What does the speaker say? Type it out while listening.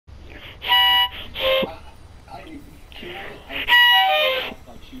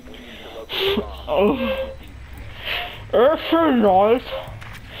It's so nice.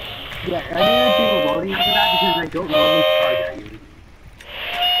 Yeah, I need to do a loading for that because I don't normally charge at you.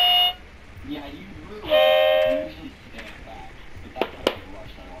 Yeah, you really usually stand back, but that's how you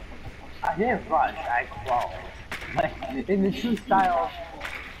rush. I'm like, what the fuck's I didn't rush, I crawled. Like, in the true style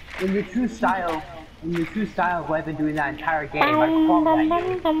of what I've been doing that entire game, I crawled at you.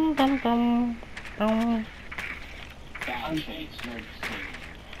 bad chase, nerd thing.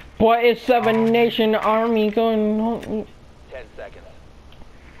 What is Seven Nation Army going on? 10 seconds.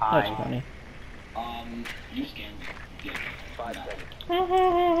 That's Hi. funny. You scanned me. Yeah. 5 seconds.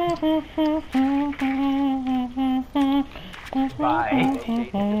 Bye.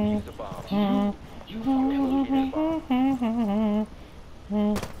 Locate and defuse the bomb. You fucking located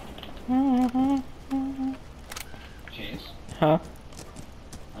Chase, Huh?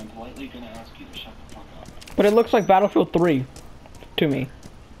 I'm politely gonna ask you to shut the fuck up. But it looks like Battlefield 3 to me.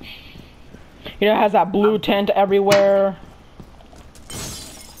 You know, it has that blue tent everywhere.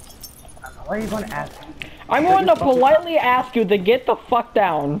 What are you going to ask? I'm going to politely ask you to get the fuck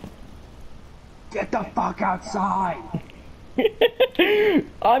down. Get the fuck outside!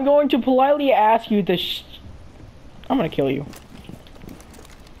 I'm going to politely ask you to I'm gonna kill you.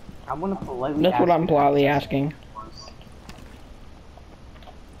 I'm gonna politely That's ask what I'm you politely to- asking.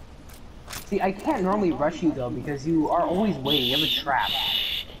 See, I can't normally rush you though because you are always waiting. You have a trap.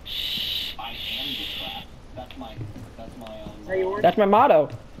 I am the trap. That's my, Is that yours? That's my motto.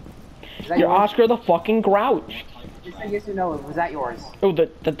 Is that You're yours? Oscar the fucking Grouch. Just say yes or no. Was that yours? Oh, the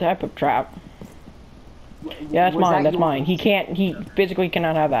type of trap. Yeah, that's Was mine. that That's yours? mine. He physically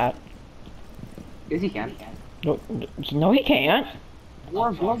cannot have that. Yes, he can. No, he can't.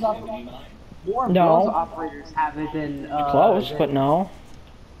 More gloves No. operators have it than Close, than- but no.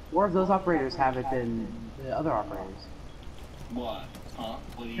 More of those operators have it than the other operators. What? Huh?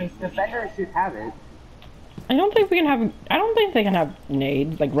 What do you? Because defenders should have it. I don't think we can have. I don't think they can have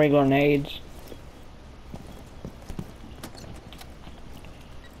nades, like regular nades.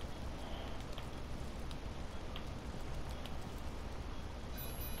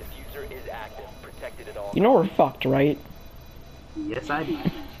 Diffuser is active. Protected at all. You know we're fucked, right? Yes, I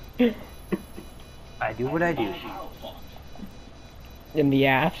do. I do what I do. In the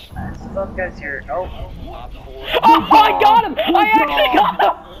ass. Look, guys here. Oh. Op 4. Oh, I got him! I actually got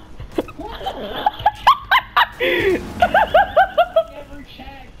him! Never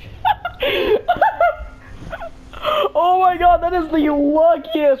checked. Oh my god, that is the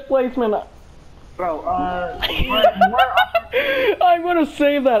luckiest placement. Bro, I'm gonna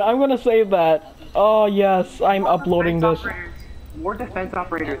save that. I'm gonna save that. Oh yes, I'm uploading this. More defense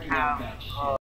operators have